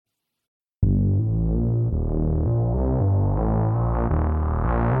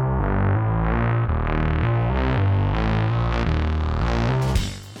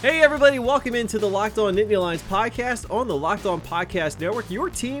everybody, welcome into the Locked On Nittany Lions podcast on the Locked On Podcast Network, your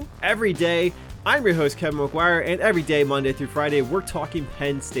team every day. I'm your host, Kevin McGuire, and every day, Monday through Friday, we're talking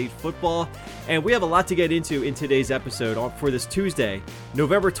Penn State football, and we have a lot to get into in today's episode for this Tuesday,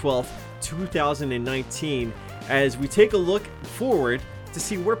 November 12th, 2019, as we take a look forward to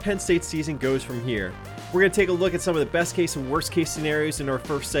see where Penn State's season goes from here. We're going to take a look at some of the best case and worst case scenarios in our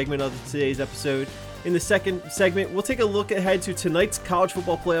first segment of today's episode. In the second segment, we'll take a look ahead to tonight's college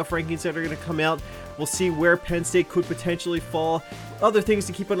football playoff rankings that are going to come out. We'll see where Penn State could potentially fall, other things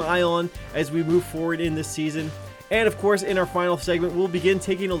to keep an eye on as we move forward in this season. And of course, in our final segment, we'll begin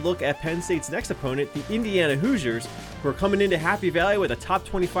taking a look at Penn State's next opponent, the Indiana Hoosiers, who are coming into Happy Valley with a top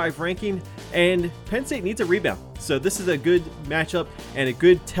 25 ranking, and Penn State needs a rebound. So this is a good matchup and a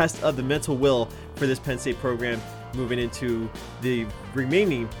good test of the mental will for this Penn State program moving into the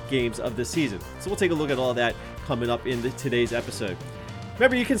remaining games of the season. So we'll take a look at all that coming up in today's episode.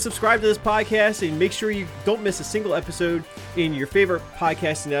 Remember, you can subscribe to this podcast and make sure you don't miss a single episode in your favorite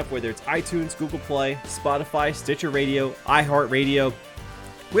podcasting app, whether it's iTunes, Google Play, Spotify, Stitcher Radio, iHeartRadio.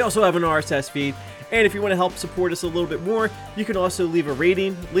 We also have an RSS feed, and if you want to help support us a little bit more, you can also leave a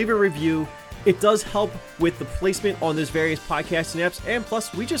rating, leave a review. It does help with the placement on those various podcasting apps, and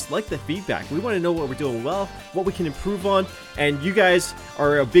plus, we just like the feedback. We want to know what we're doing well, what we can improve on, and you guys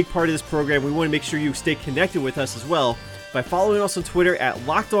are a big part of this program. We want to make sure you stay connected with us as well by following us on Twitter at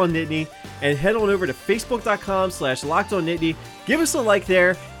Locked On Nittany, and head on over to Facebook.com/LockedOnNittany. Give us a like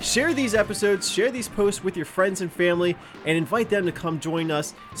there, share these episodes, share these posts with your friends and family, and invite them to come join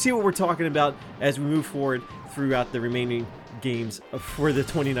us, see what we're talking about as we move forward throughout the remaining games for the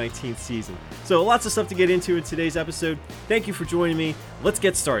 2019 season. So lots of stuff to get into in today's episode. Thank you for joining me. Let's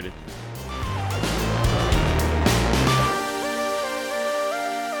get started.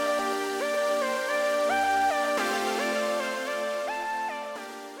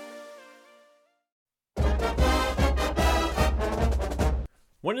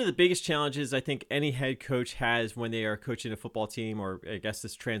 One of the biggest challenges I think any head coach has when they are coaching a football team, or I guess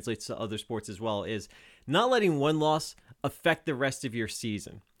this translates to other sports as well, is not letting one loss affect the rest of your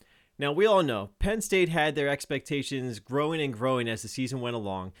season. Now, we all know Penn State had their expectations growing and growing as the season went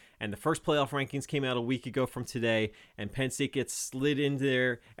along, and the first playoff rankings came out a week ago from today, and Penn State gets slid in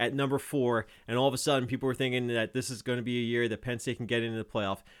there at number 4, and all of a sudden people were thinking that this is going to be a year that Penn State can get into the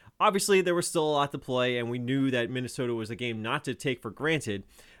playoff. Obviously, there was still a lot to play, and we knew that Minnesota was a game not to take for granted,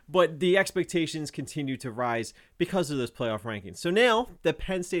 but the expectations continue to rise because of those playoff rankings. So now that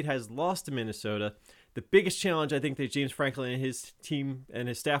Penn State has lost to Minnesota, the biggest challenge I think that James Franklin and his team and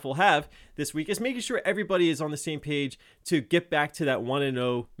his staff will have this week is making sure everybody is on the same page to get back to that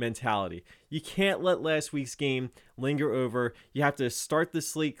 1-0 mentality. You can't let last week's game linger over. You have to start the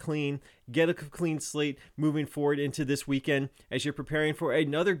slate clean, get a clean slate moving forward into this weekend as you're preparing for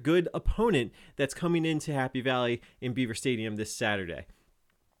another good opponent that's coming into Happy Valley in Beaver Stadium this Saturday.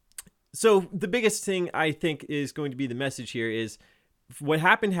 So the biggest thing I think is going to be the message here is what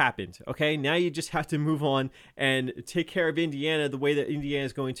happened, okay? Now you just have to move on and take care of Indiana the way that Indiana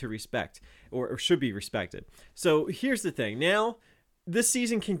is going to respect or should be respected. So here's the thing. Now, this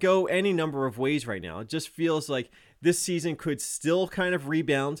season can go any number of ways right now. It just feels like this season could still kind of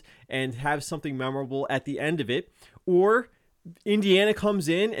rebound and have something memorable at the end of it, or Indiana comes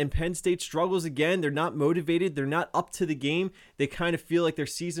in and Penn State struggles again. They're not motivated. They're not up to the game. They kind of feel like their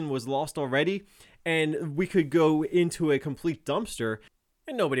season was lost already, and we could go into a complete dumpster.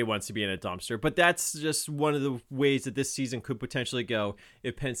 And nobody wants to be in a dumpster, but that's just one of the ways that this season could potentially go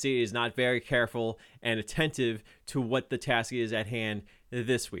if Penn State is not very careful and attentive to what the task is at hand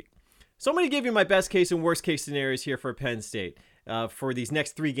this week. So I'm going to give you my best case and worst case scenarios here for Penn State for these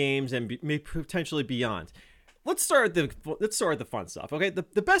next 3 games and maybe potentially beyond. Let's start the fun stuff, okay?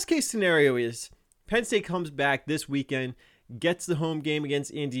 The best case scenario is Penn State comes back this weekend, gets the home game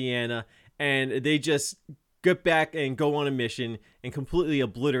against Indiana, and they just get back and go on a mission and completely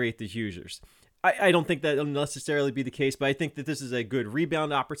obliterate the Hoosiers. I don't think that will necessarily be the case, but I think that this is a good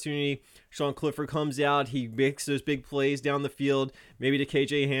rebound opportunity. Sean Clifford comes out, he makes those big plays down the field, maybe to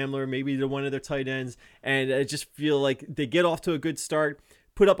KJ Hamler, maybe to one of their tight ends, and I just feel like they get off to a good start,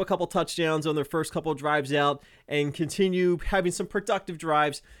 put up a couple touchdowns on their first couple drives out, and continue having some productive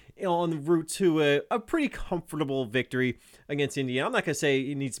drives on the route to a pretty comfortable victory against Indiana. I'm not going to say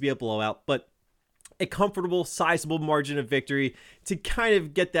it needs to be a blowout, but a comfortable, sizable margin of victory to kind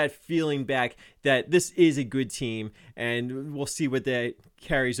of get that feeling back that this is a good team, and we'll see what that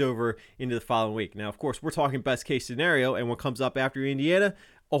carries over into the following week. Now, of course, we're talking best case scenario, and what comes up after Indiana,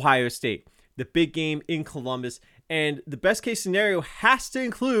 Ohio State. the big game in Columbus. And the best case scenario has to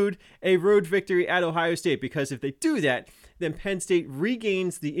include a road victory at Ohio State, because if they do that, then Penn State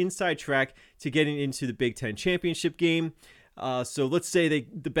regains the inside track to getting into the Big Ten championship game. So let's say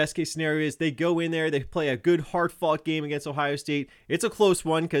the best case scenario is they go in there, they play a good hard-fought game against Ohio State. It's a close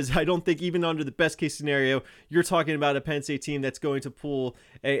one, because I don't think even under the best case scenario, you're talking about a Penn State team that's going to pull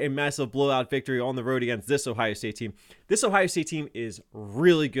a massive blowout victory on the road against this Ohio State team. This Ohio State team is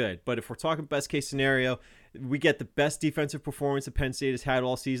really good, but if we're talking best case scenario, we get the best defensive performance that Penn State has had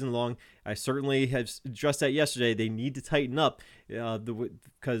all season long. I certainly have addressed that yesterday. They need to tighten up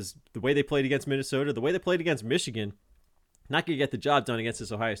because the way they played against Minnesota, the way they played against Michigan, not going to get the job done against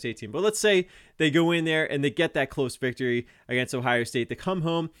this Ohio State team. But let's say they go in there and they get that close victory against Ohio State. They come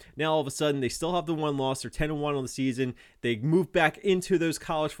home. Now, all of a sudden, they still have the one loss. They're 10-1 on the season. They move back into those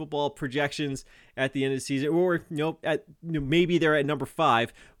college football projections at the end of the season. Or, maybe they're at number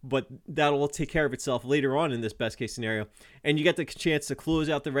 5, but that'll take care of itself later on in this best case scenario. And you get the chance to close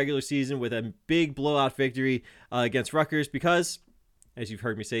out the regular season with a big blowout victory against Rutgers, because, as you've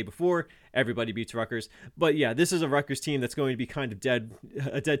heard me say before, everybody beats Rutgers. But yeah, this is a Rutgers team that's going to be kind of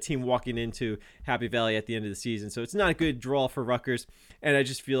a dead team walking into Happy Valley at the end of the season. So it's not a good draw for Rutgers. And I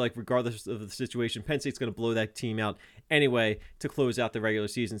just feel like regardless of the situation, Penn State's going to blow that team out anyway to close out the regular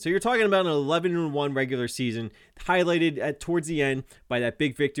season. So you're talking about an 11-1 regular season, highlighted towards the end by that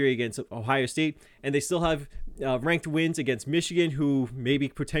big victory against Ohio State. And they still have ranked wins against Michigan, who maybe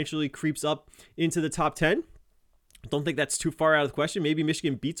potentially creeps up into the top 10. Don't think that's too far out of the question. Maybe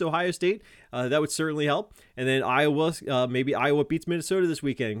Michigan beats Ohio State. That would certainly help. And then Iowa, maybe Iowa beats Minnesota this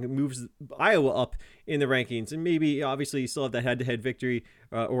weekend, moves Iowa up in the rankings. And maybe, obviously, you still have that head-to-head victory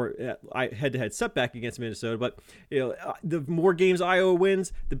or head-to-head setback against Minnesota. But the more games Iowa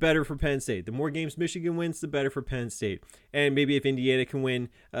wins, the better for Penn State. The more games Michigan wins, the better for Penn State. And maybe if Indiana can win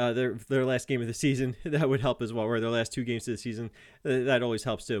their last game of the season, that would help as well. Or their last 2 games of the season, that always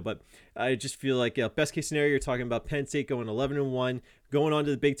helps too. But I just feel like best case scenario, you're talking about Penn State going 11-1, going on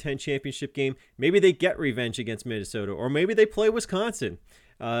to the Big Ten championship game. Maybe they get revenge against Minnesota, or maybe they play Wisconsin.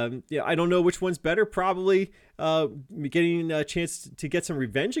 I don't know which one's better. Probably getting a chance to get some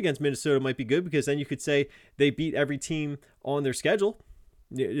revenge against Minnesota might be good, because then you could say they beat every team on their schedule.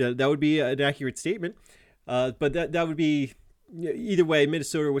 That would be an accurate statement. But that would be, either way,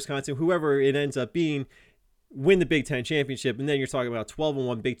 Minnesota or Wisconsin, whoever it ends up being, win the Big Ten championship. And then you're talking about a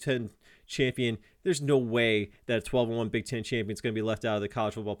 12-1 Big Ten champion. There's no way that a 12-1 Big Ten champion is going to be left out of the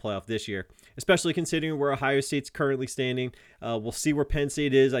college football playoff this year, especially considering where Ohio State's currently standing. We'll see where Penn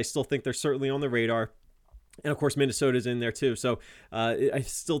State is. I still think they're certainly on the radar. And, of course, Minnesota's in there too. So I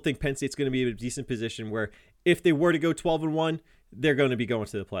still think Penn State's going to be in a decent position where if they were to go 12-1, they're going to be going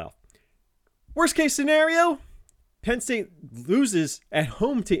to the playoff. Worst case scenario, Penn State loses at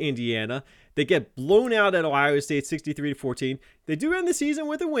home to Indiana. They get blown out at Ohio State 63-14. They do end the season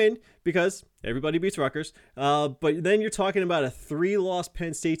with a win because everybody beats Rutgers. But then you're talking about a 3-loss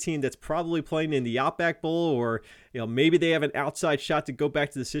Penn State team that's probably playing in the Outback Bowl, or maybe they have an outside shot to go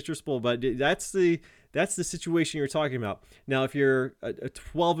back to the Citrus Bowl. But that's the situation you're talking about. Now, if you're a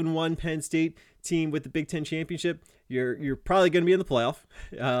 12-1 Penn State team with the Big Ten championship, you're probably going to be in the playoff.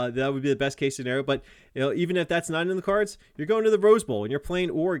 That would be the best case scenario. But even if that's not in the cards, you're going to the Rose Bowl and you're playing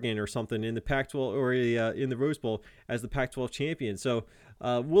Oregon or something in the Pac-12 or in the Rose Bowl as the Pac-12 champion. So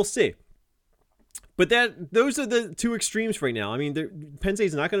we'll see. But those are the two extremes right now. I mean, Penn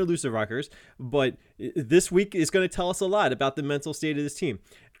State's not going to lose to Rutgers, but this week is going to tell us a lot about the mental state of this team.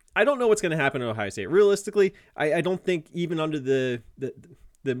 I don't know what's going to happen at Ohio State. Realistically, I don't think even under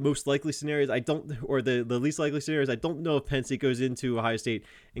the most likely scenarios, the least likely scenarios, I don't know if Penn State goes into Ohio State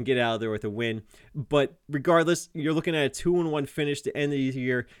and get out of there with a win. But regardless, you're looking at a 2-1 finish to end the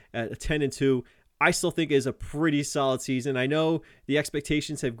year at a 10-2. I still think is a pretty solid season. I know the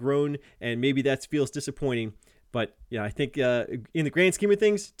expectations have grown, and maybe that feels disappointing. But I think in the grand scheme of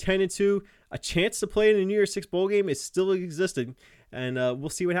things, 10-2, a chance to play in a New Year's Six bowl game is still existing, and we'll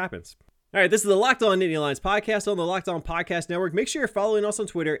see what happens. All right, this is the Locked On Nittany Lions podcast on the Locked On Podcast Network. Make sure you're following us on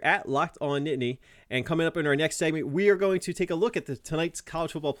Twitter at Locked On Nittany. And coming up in our next segment, we are going to take a look at tonight's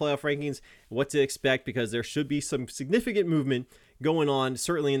college football playoff rankings, what to expect, because there should be some significant movement going on,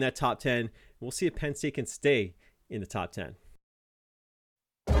 certainly in that top 10. We'll see if Penn State can stay in the top 10.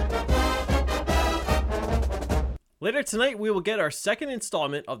 Later tonight, we will get our second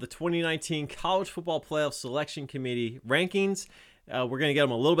installment of the 2019 College Football Playoff Selection Committee rankings. We're going to get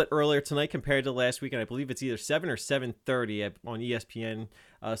them a little bit earlier tonight compared to last week, and I believe it's either 7 or 7:30 on ESPN.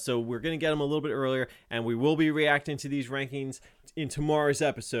 So we're going to get them a little bit earlier, and we will be reacting to these rankings in tomorrow's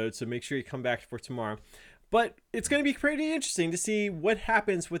episode, so make sure you come back for tomorrow. But it's going to be pretty interesting to see what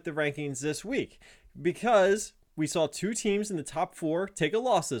happens with the rankings this week, because we saw two teams in the top 4 take a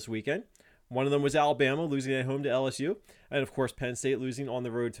loss this weekend. One of them was Alabama losing at home to LSU, and of course Penn State losing on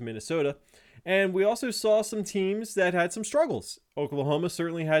the road to Minnesota. And we also saw some teams that had some struggles. Oklahoma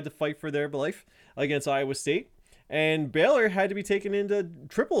certainly had to fight for their life against Iowa State, and Baylor had to be taken into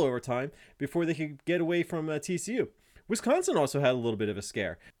triple overtime before they could get away from TCU. Wisconsin also had a little bit of a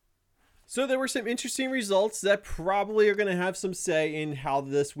scare. So there were some interesting results that probably are going to have some say in how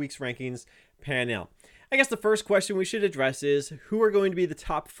this week's rankings pan out. I guess the first question we should address is, who are going to be the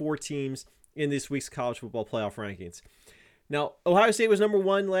top 4 teams in this week's college football playoff rankings? Now, Ohio State was number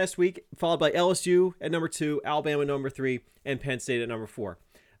 1 last week, followed by LSU at number 2, Alabama number 3, and Penn State at number 4.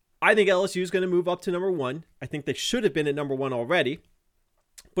 I think LSU is going to move up to number 1. I think they should have been at number 1 already.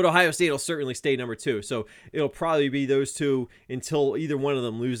 But Ohio State will certainly stay number 2. So it'll probably be those two until either one of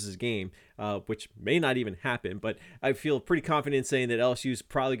them loses a game, which may not even happen. But I feel pretty confident saying that LSU is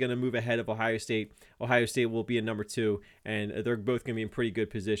probably going to move ahead of Ohio State. Ohio State will be in number 2, and they're both going to be in pretty good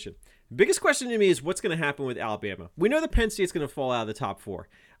position. The biggest question to me is what's going to happen with Alabama. We know that Penn State's going to fall out of the top 4.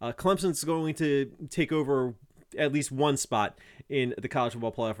 Clemson's going to take over at least one spot in the college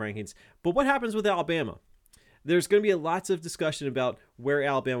football playoff rankings. But what happens with Alabama? There's going to be lots of discussion about where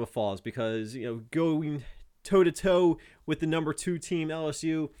Alabama falls, because, going toe-to-toe with the number 2 team,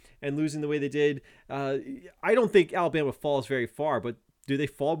 LSU, and losing the way they did, I don't think Alabama falls very far, but do they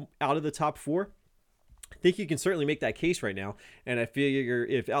fall out of the top 4? I think you can certainly make that case right now, and I figure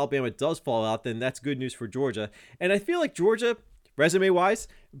if Alabama does fall out, then that's good news for Georgia. And I feel like Georgia, resume-wise,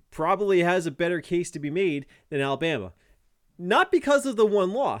 probably has a better case to be made than Alabama. Not because of the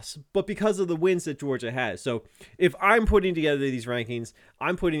one loss, but because of the wins that Georgia has. So if I'm putting together these rankings,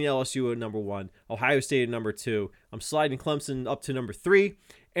 I'm putting LSU at number 1, Ohio State at number 2. I'm sliding Clemson up to number 3,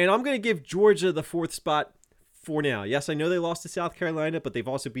 and I'm going to give Georgia the 4th spot for now. Yes, I know they lost to South Carolina, but they've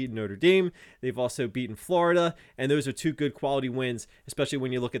also beaten Notre Dame. They've also beaten Florida, and those are 2 good quality wins, especially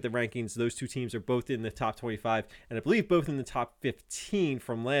when you look at the rankings. Those 2 teams are both in the top 25, and I believe both in the top 15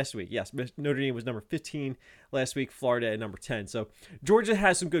 from last week. Yes, Notre Dame was number 15 last week, Florida at number 10. So Georgia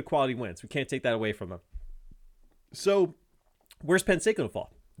has some good quality wins. We can't take that away from them. So where's Penn State going to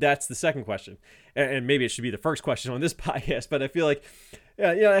fall? That's the second question. And maybe it should be the first question on this podcast, but I feel like,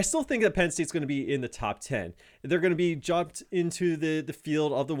 I still think that Penn State's going to be in the top 10. They're going to be jumped into the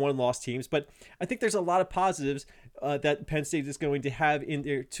field of the one-loss teams, but I think there's a lot of positives that Penn State is going to have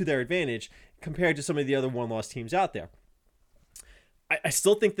to their advantage compared to some of the other one-loss teams out there. I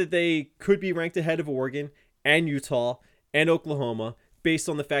still think that they could be ranked ahead of Oregon and Utah and Oklahoma based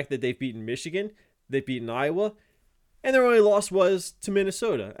on the fact that they've beaten Michigan, they've beaten Iowa, and their only loss was to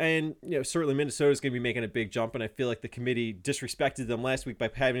Minnesota. And, certainly Minnesota is going to be making a big jump, and I feel like the committee disrespected them last week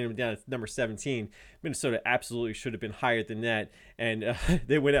by having them down at number 17. Minnesota absolutely should have been higher than that, and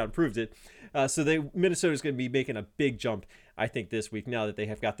they went out and proved it. Minnesota is going to be making a big jump, I think, this week now that they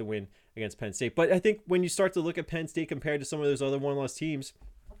have got the win against Penn State. But I think when you start to look at Penn State compared to some of those other one-loss teams,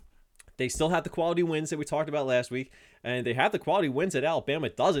 they still have the quality wins that we talked about last week, and they have the quality wins that Alabama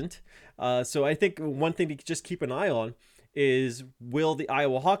doesn't. So I think one thing to just keep an eye on is, will the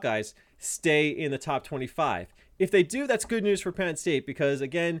Iowa Hawkeyes stay in the top 25? If they do, that's good news for Penn State, because,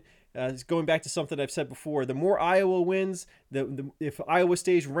 again, going back to something I've said before, the more Iowa wins, if Iowa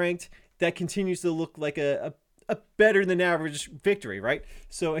stays ranked, that continues to look like a better than average victory, right?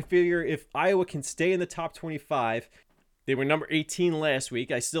 So I figure if Iowa can stay in the top 25, they were number 18 last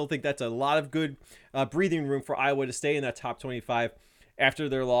week. I still think that's a lot of good breathing room for Iowa to stay in that top 25 after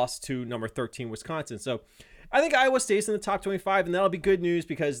their loss to number 13 Wisconsin. So I think Iowa stays in the top 25, and that'll be good news,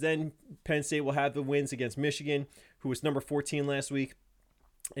 because then Penn State will have the wins against Michigan, who was number 14 last week.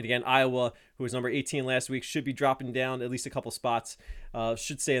 And again, Iowa, who was number 18 last week, should be dropping down at least a couple spots.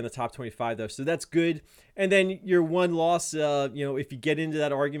 Should stay in the top 25, though. So that's good. And then your one loss, if you get into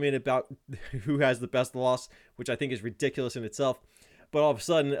that argument about who has the best loss, which I think is ridiculous in itself, but all of a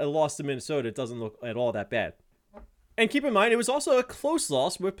sudden, a loss to Minnesota doesn't look at all that bad. And keep in mind, it was also a close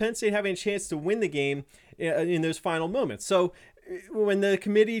loss with Penn State having a chance to win the game in those final moments. So when the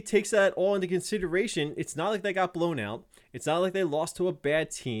committee takes that all into consideration, it's not like they got blown out. It's not like they lost to a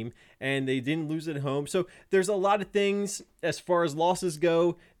bad team and they didn't lose at home. So there's a lot of things as far as losses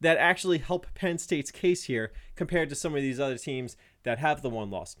go that actually help Penn State's case here compared to some of these other teams that have the one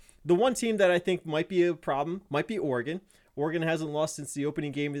loss. The one team that I think might be a problem might be Oregon. Oregon hasn't lost since the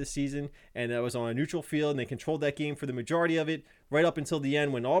opening game of the season, and that was on a neutral field, and they controlled that game for the majority of it, right up until the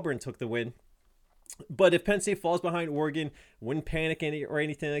end when Auburn took the win. But if Penn State falls behind Oregon, wouldn't panic or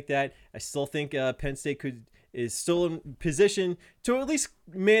anything like that. I still think Penn State is still in position to at least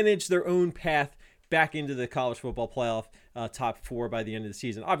manage their own path back into the college football playoff top 4 by the end of the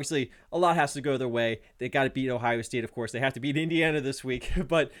season. Obviously, a lot has to go their way. They got to beat Ohio State, of course. They have to beat Indiana this week.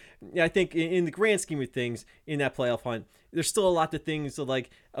 But I think in the grand scheme of things, in that playoff hunt, there's still a lot of things to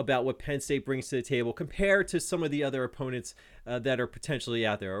like about what Penn State brings to the table compared to some of the other opponents that are potentially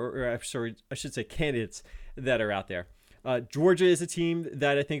out there, or sorry, I should say candidates that are out there. Georgia is a team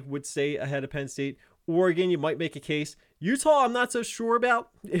that I think would stay ahead of Penn State. Oregon, you might make a case. Utah, I'm not so sure about.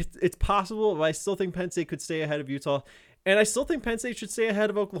 It's possible, but I still think Penn State could stay ahead of Utah. And I still think Penn State should stay ahead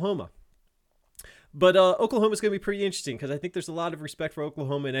of Oklahoma. But Oklahoma is going to be pretty interesting because I think there's a lot of respect for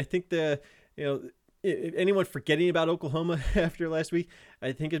Oklahoma. And I think anyone forgetting about Oklahoma after last week,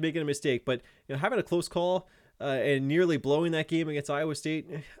 I think is making a mistake. But having a close call and nearly blowing that game against Iowa State,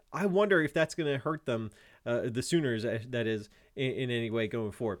 I wonder if that's going to hurt them, the Sooners, that is, in any way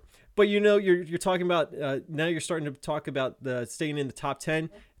going forward. But you're talking about now you're starting to talk about staying in the top 10.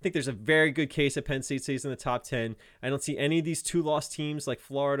 I think there's a very good case that Penn State stays in the top 10. I don't see any of these 2-loss teams like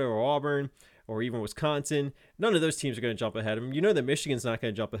Florida or Auburn or even Wisconsin. None of those teams are going to jump ahead of them. That Michigan's not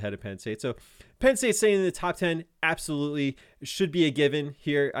going to jump ahead of Penn State. So Penn State staying in the top 10 absolutely should be a given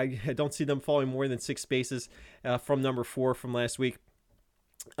here. I don't see them falling more than 6 spaces from number 4 from last week.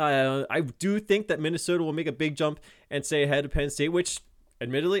 I do think that Minnesota will make a big jump and stay ahead of Penn State, which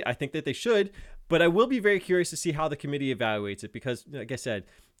admittedly I think that they should, but I will be very curious to see how the committee evaluates it because, like I said,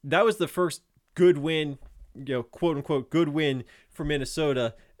 that was the first good win, quote unquote good win for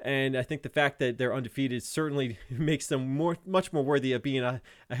Minnesota, and I think the fact that they're undefeated certainly makes them much more worthy of being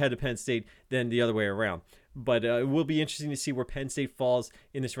ahead of Penn State than the other way around. But it will be interesting to see where Penn State falls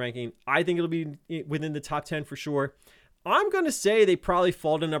in this ranking. I think it'll be within the top 10 for sure. I'm going to say they probably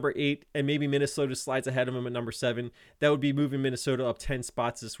fall to number 8 and maybe Minnesota slides ahead of them at number 7. That would be moving Minnesota up 10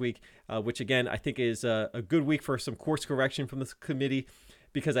 spots this week, which again, I think is a good week for some course correction from the committee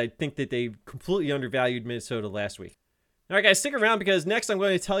because I think that they completely undervalued Minnesota last week. All right, guys, stick around because next I'm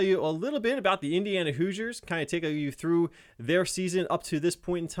going to tell you a little bit about the Indiana Hoosiers, kind of take you through their season up to this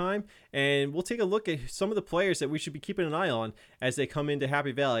point in time, and we'll take a look at some of the players that we should be keeping an eye on as they come into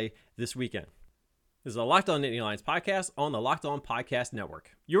Happy Valley this weekend. This is a Locked On Nittany Lions podcast on the Locked On Podcast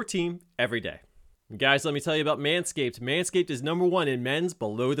Network. Your team every day. And guys, let me tell you about Manscaped. Manscaped is #1 in men's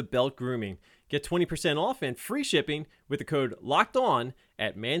below-the-belt grooming. Get 20% off and free shipping with the code LOCKEDON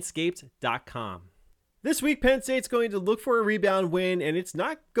at manscaped.com. This week, Penn State's going to look for a rebound win, and it's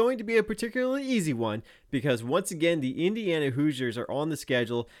not going to be a particularly easy one because, once again, the Indiana Hoosiers are on the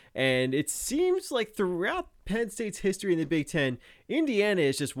schedule, and it seems like throughout Penn State's history in the Big Ten, Indiana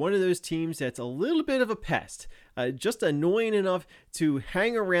is just one of those teams that's a little bit of a pest, just annoying enough to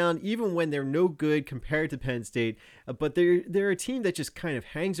hang around even when they're no good compared to Penn State, but they're a team that just kind of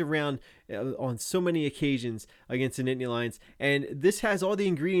hangs around on so many occasions against the Nittany Lions, and this has all the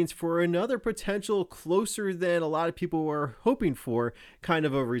ingredients for another potential closer than a lot of people were hoping for kind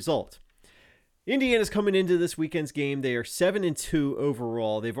of a result. Indiana's coming into this weekend's game. They are 7-2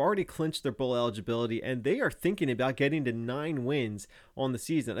 overall. They've already clinched their bowl eligibility, and they are thinking about getting to 9 wins on the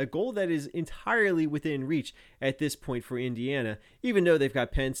season, a goal that is entirely within reach at this point for Indiana, even though they've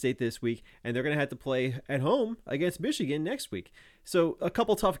got Penn State this week, and they're going to have to play at home against Michigan next week. So a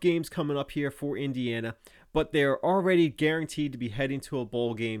couple tough games coming up here for Indiana, but they're already guaranteed to be heading to a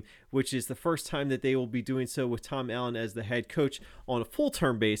bowl game, which is the first time that they will be doing so with Tom Allen as the head coach on a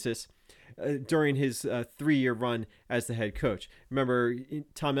full-term basis during his 3-year run as the head coach. Remember,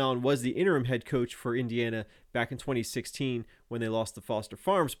 Tom Allen was the interim head coach for Indiana back in 2016 when they lost the Foster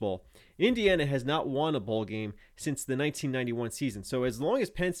Farms Bowl. Indiana has not won a bowl game since the 1991 season. So as long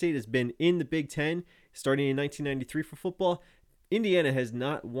as Penn State has been in the Big Ten, starting in 1993 for football, Indiana has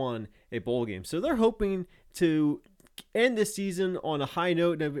not won a bowl game. So they're hoping to end this season on a high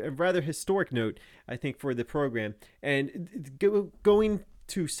note, and a rather historic note, I think, for the program. And going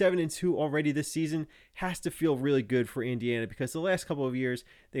to 7-2 already this season has to feel really good for Indiana because the last couple of years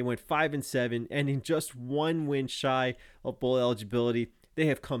they went 5-7, ending just 1 win shy of bowl eligibility. They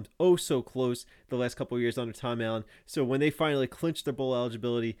have come oh so close the last couple of years under Tom Allen. So when they finally clinched their bowl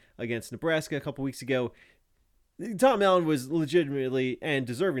eligibility against Nebraska a couple weeks ago, Tom Allen was legitimately and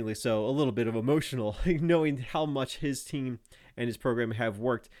deservingly so a little bit of emotional, knowing how much his team and his program have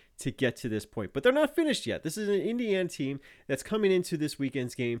worked to get to this point. But they're not finished yet. This is an Indiana team that's coming into this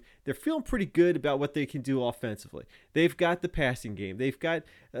weekend's game. They're feeling pretty good about what they can do offensively. They've got the passing game. They've got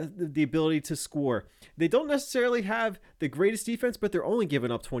the ability to score. They don't necessarily have the greatest defense, but they're only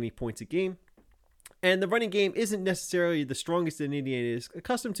giving up 20 points a game. And the running game isn't necessarily the strongest that Indiana is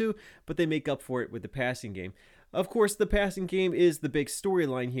accustomed to, but they make up for it with the passing game. Of course, the passing game is the big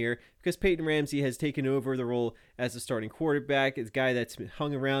storyline here because Peyton Ramsey has taken over the role as the starting quarterback. It's a guy that's been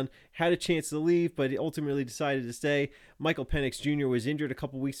hung around, had a chance to leave, but ultimately decided to stay. Michael Penix Jr. was injured a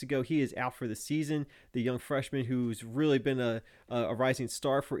couple weeks ago. He is out for the season. The young freshman who's really been a rising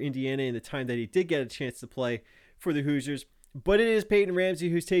star for Indiana in the time that he did get a chance to play for the Hoosiers. But it is Peyton Ramsey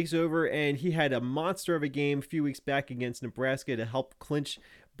who takes over, and he had a monster of a game a few weeks back against Nebraska to help clinch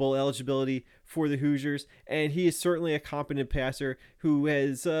bowl eligibility for the Hoosiers, and he is certainly a competent passer who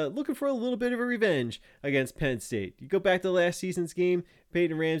is looking for a little bit of a revenge against Penn State. You go back to last season's game,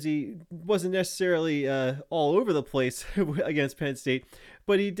 Peyton Ramsey wasn't necessarily all over the place against Penn State,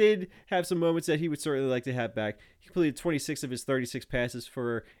 but he did have some moments that he would certainly like to have back. He completed 26 of his 36 passes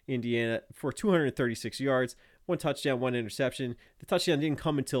for Indiana for 236 yards, 1 touchdown, 1 interception. The touchdown didn't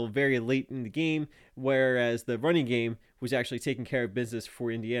come until very late in the game, whereas the running game was actually taking care of business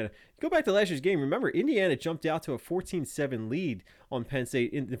for Indiana. Go back to last year's game. Remember, Indiana jumped out to a 14-7 lead on Penn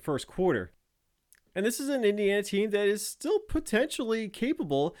State in the first quarter. And this is an Indiana team that is still potentially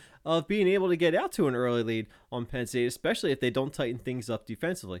capable of being able to get out to an early lead on Penn State, especially if they don't tighten things up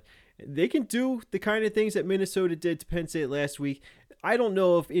defensively. They can do the kind of things that Minnesota did to Penn State last week. I don't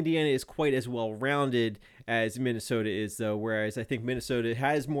know if Indiana is quite as well-rounded as Minnesota is, though, whereas I think Minnesota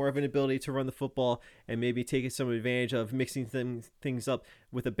has more of an ability to run the football and maybe taking some advantage of mixing things up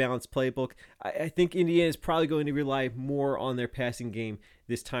with a balanced playbook. I think Indiana is probably going to rely more on their passing game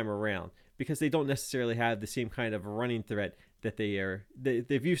this time around because they don't necessarily have the same kind of running threat that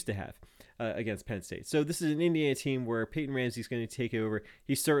they've used to have against Penn State. So this is an Indiana team where Peyton Ramsey is going to take over.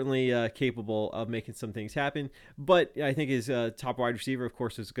 He's certainly capable of making some things happen, but I think his top wide receiver, of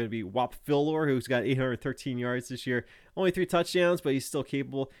course, is going to be Whop Philor, who's got 813 yards this year. Only 3 touchdowns, but he's still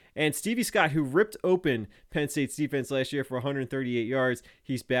capable. And Stevie Scott, who ripped open Penn State's defense last year for 138 yards,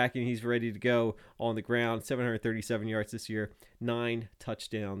 he's back and he's ready to go on the ground. 737 yards this year, 9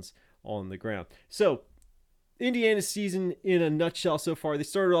 touchdowns on the ground. So Indiana's season in a nutshell so far. They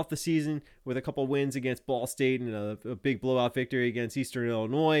started off the season with a couple wins against Ball State and a big blowout victory against Eastern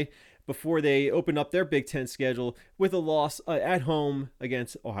Illinois before they opened up their Big Ten schedule with a loss at home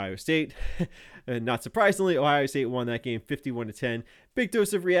against Ohio State. And not surprisingly, Ohio State won that game 51-10. Big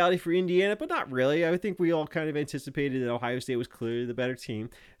dose of reality for Indiana, but not really. I think we all kind of anticipated that Ohio State was clearly the better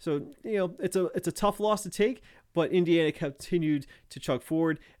team. So, it's a tough loss to take, but Indiana continued to chug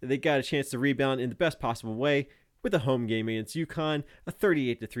forward. They got a chance to rebound in the best possible way with a home game against UConn, a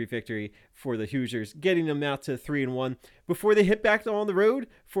 38-3 victory for the Hoosiers, getting them out to 3-1 before they hit back on the road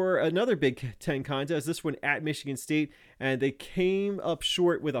for another Big Ten contest, this one at Michigan State, and they came up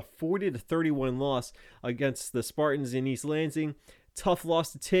short with a 40-31 loss against the Spartans in East Lansing. Tough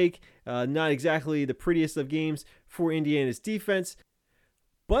loss to take, not exactly the prettiest of games for Indiana's defense,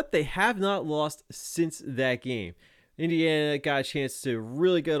 but they have not lost since that game. Indiana got a chance to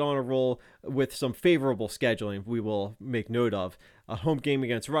really get on a roll with some favorable scheduling we will make note of. A home game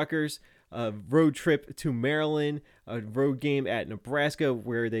against Rutgers, a road trip to Maryland, a road game at Nebraska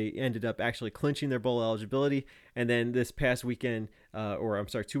where they ended up actually clinching their bowl eligibility, and then this past weekend,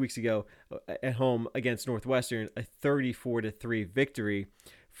 2 weeks ago, at home against Northwestern, a 34-3 victory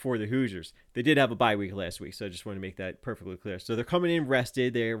for the Hoosiers. They did have a bye week last week, so I just want to make that perfectly clear. So they're coming in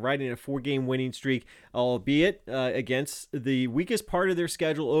rested. They're riding a 4-game winning streak, albeit against the weakest part of their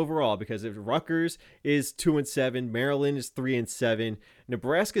schedule overall, because if Rutgers is 2-7, Maryland is 3-7,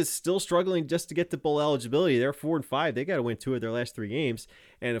 Nebraska is still struggling just to get to bowl eligibility. They're 4-5. They got to win 2 of their last 3 games,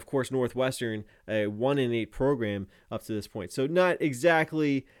 and of course Northwestern, a 1-8 program up to this point. So not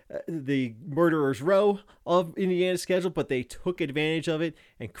exactly the murderer's row of Indiana's schedule, but they took advantage of it,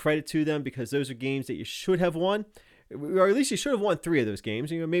 and credit to them because those are games that you should have won, or at least you should have won 3 of those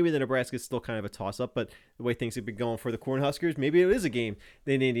games. Maybe the Nebraska is still kind of a toss-up, but the way things have been going for the Cornhuskers, maybe it is a game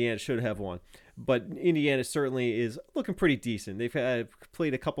that Indiana should have won. But Indiana certainly is looking pretty decent. They've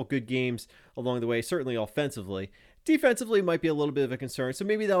played a couple good games along the way, certainly offensively. Defensively might be a little bit of a concern, so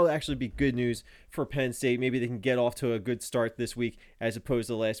maybe that'll actually be good news for Penn State. Maybe they can get off to a good start this week as opposed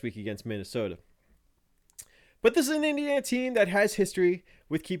to last week against Minnesota. But this is an Indiana team that has history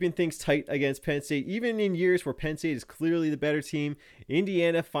with keeping things tight against Penn State. Even in years where Penn State is clearly the better team,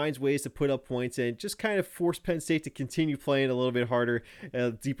 Indiana finds ways to put up points and just kind of force Penn State to continue playing a little bit harder,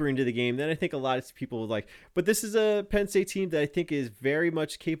 deeper into the game than I think a lot of people would like. But this is a Penn State team that I think is very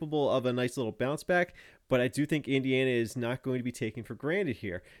much capable of a nice little bounce back. But I do think Indiana is not going to be taken for granted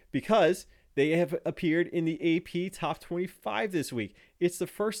here because they have appeared in the AP Top 25 this week. It's the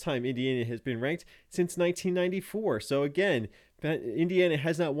first time Indiana has been ranked since 1994. So again, Indiana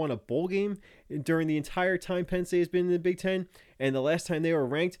has not won a bowl game during the entire time Penn State has been in the Big Ten, and the last time they were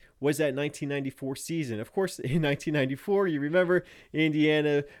ranked was that 1994 season. Of course, in 1994, you remember,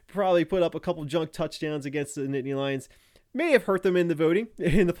 Indiana probably put up a couple junk touchdowns against the Nittany Lions. May have hurt them in the voting,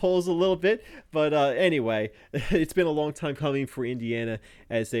 in the polls a little bit, but anyway, it's been a long time coming for Indiana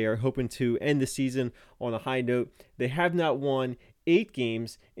as they are hoping to end the season on a high note. They have not won 8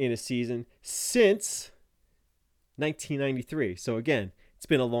 games in a season since 1993. So again, it's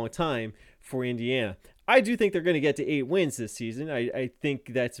been a long time for Indiana. I do think they're going to get to 8 wins this season. I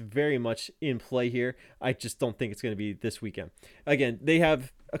think that's very much in play here. I just don't think it's going to be this weekend. Again, they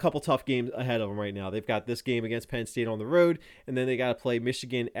have a couple tough games ahead of them right now. They've got this game against Penn State on the road, and then they got to play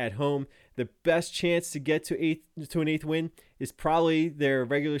Michigan at home. The best chance to get to an 8th win is probably their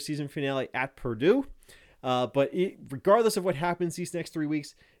regular season finale at Purdue. But regardless of what happens these next 3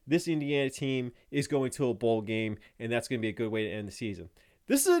 weeks, this Indiana team is going to a bowl game, and that's going to be a good way to end the season.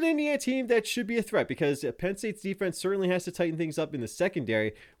 This is an Indiana team that should be a threat because Penn State's defense certainly has to tighten things up in the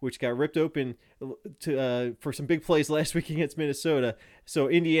secondary, which got ripped open for some big plays last week against Minnesota. So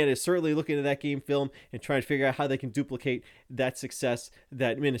Indiana is certainly looking at that game film and trying to figure out how they can duplicate that success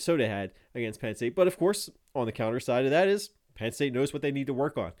that Minnesota had against Penn State. But of course, on the counter side of that is Penn State knows what they need to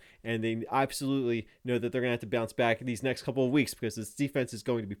work on, and they absolutely know that they're going to have to bounce back these next couple of weeks because this defense is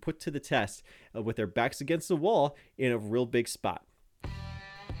going to be put to the test with their backs against the wall in a real big spot.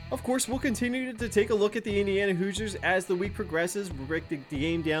 Of course, we'll continue to take a look at the Indiana Hoosiers as the week progresses. We'll break the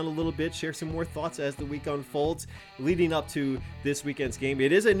game down a little bit, share some more thoughts as the week unfolds, leading up to this weekend's game.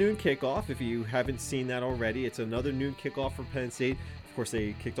 It is a noon kickoff, if you haven't seen that already. It's another noon kickoff for Penn State. Of course,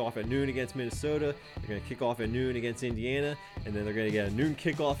 they kicked off at noon against Minnesota. They're going to kick off at noon against Indiana, and then they're going to get a noon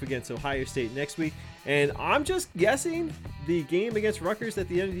kickoff against Ohio State next week. And I'm just guessing the game against Rutgers at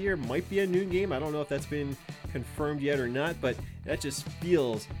the end of the year might be a noon game. I don't know if that's been confirmed yet or not, but that just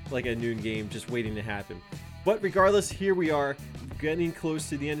feels like a noon game just waiting to happen. But regardless, here we are getting close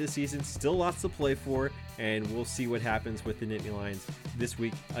to the end of the season. Still lots to play for, and we'll see what happens with the Nittany Lions this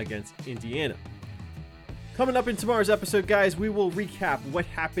week against Indiana. Coming up in tomorrow's episode, guys, we will recap what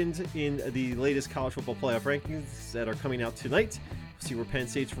happened in the latest college football playoff rankings that are coming out tonight. See where Penn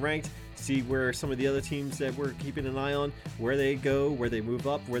State's ranked, see where some of the other teams that we're keeping an eye on, where they go, where they move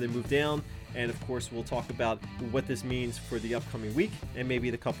up, where they move down, and of course we'll talk about what this means for the upcoming week and maybe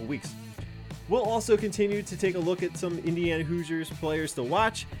the couple weeks. We'll also continue to take a look at some Indiana Hoosiers players to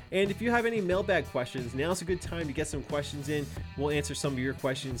watch, and if you have any mailbag questions, now's a good time to get some questions in. We'll answer some of your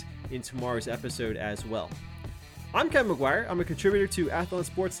questions in tomorrow's episode as well. I'm Kevin McGuire. I'm a contributor to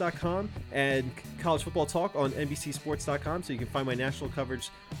athlonsports.com and College Football Talk on NBCSports.com, so you can find my national coverage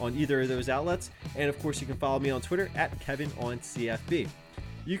on either of those outlets. And of course, you can follow me on Twitter at KevinOnCFB.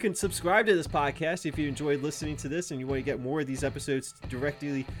 You can subscribe to this podcast if you enjoyed listening to this and you want to get more of these episodes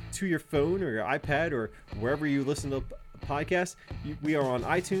directly to your phone or your iPad or wherever you listen to podcasts. We are on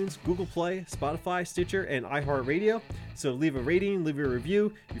iTunes, Google Play, Spotify, Stitcher, and iHeartRadio. So leave a rating, leave a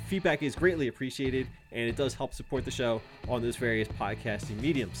review. Your feedback is greatly appreciated, and it does help support the show on those various podcasting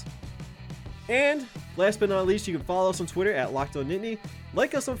mediums. And last but not least, you can follow us on Twitter at LockedOnNittany.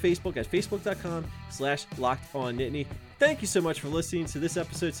 Like us on Facebook at facebook.com/LockedOnNittany. Thank you so much for listening to this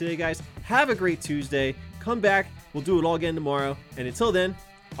episode today, guys. Have a great Tuesday. Come back. We'll do it all again tomorrow. And until then,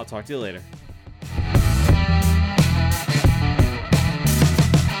 I'll talk to you later.